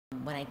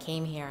When I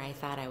came here, I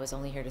thought I was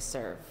only here to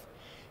serve.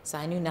 So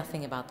I knew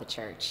nothing about the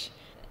church.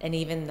 And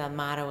even the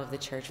motto of the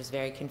church was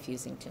very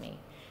confusing to me.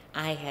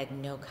 I had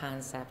no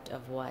concept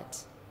of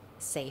what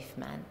safe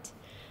meant.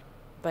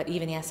 But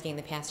even asking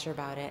the pastor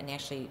about it and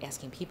actually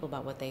asking people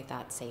about what they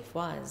thought safe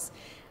was,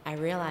 I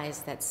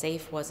realized that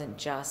safe wasn't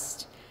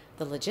just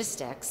the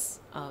logistics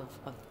of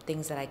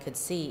things that I could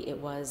see. It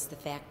was the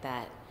fact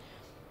that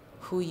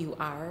who you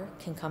are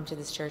can come to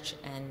this church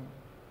and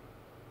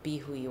be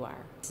who you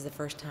are. This is the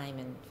first time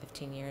in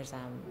 15 years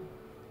I'm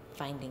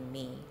finding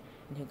me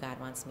and who God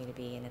wants me to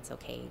be, and it's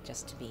okay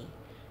just to be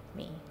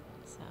me.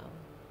 So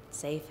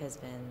safe has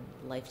been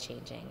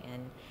life-changing,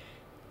 and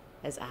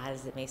as odd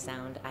as it may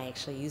sound, I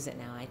actually use it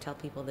now. I tell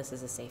people this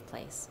is a safe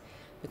place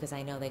because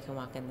I know they can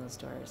walk in those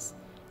doors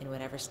in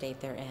whatever state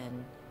they're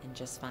in and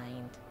just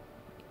find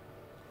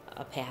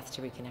a path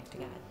to reconnect to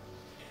God.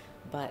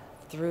 But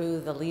through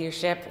the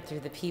leadership,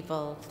 through the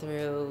people,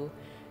 through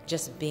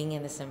just being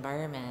in this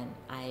environment,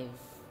 I've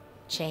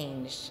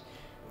changed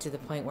to the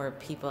point where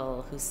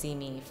people who see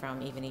me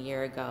from even a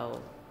year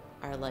ago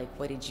are like,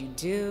 "What did you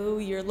do?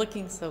 You're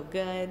looking so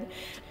good."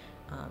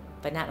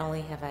 But not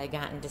only have I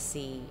gotten to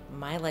see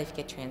my life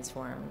get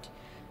transformed,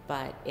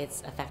 but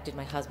it's affected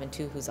my husband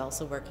too, who's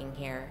also working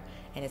here,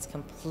 and it's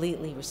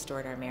completely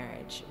restored our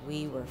marriage.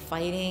 We were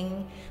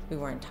fighting, we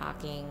weren't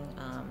talking,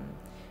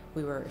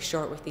 we were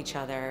short with each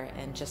other,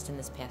 and just in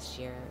this past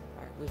year,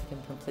 we've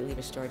been completely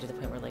restored to the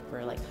point where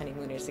we're like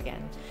honeymooners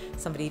again.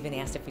 Somebody even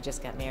asked if we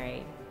just got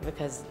married,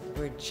 because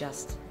we're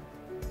just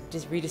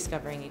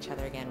rediscovering each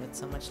other again with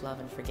so much love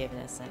and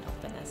forgiveness and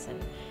openness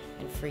and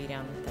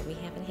freedom that we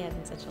haven't had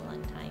in such a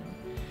long time.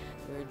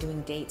 We're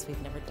doing dates.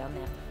 We've never done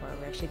that before.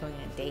 We're actually going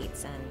on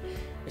dates, and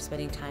we're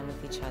spending time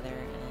with each other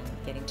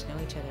and getting to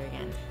know each other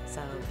again.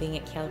 So being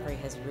at Calvary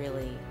has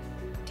really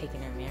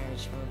taken our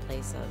marriage from a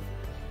place of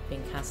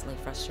being constantly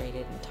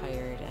frustrated and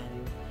tired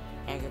and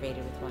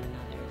aggravated with one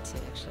another to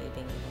actually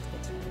being able to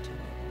get to know each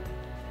other.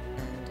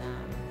 And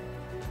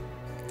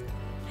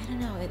I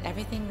don't know,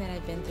 everything that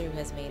I've been through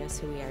has made us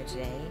who we are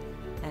today,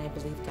 and I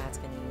believe God's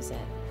going to use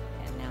it.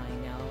 And now I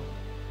know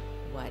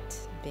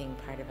what being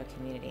part of a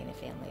community and a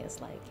family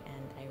is like,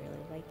 and I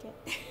really like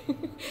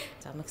it.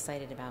 So I'm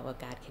excited about what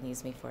God can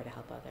use me for to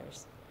help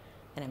others.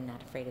 And I'm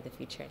not afraid of the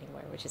future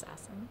anymore, which is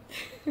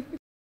awesome.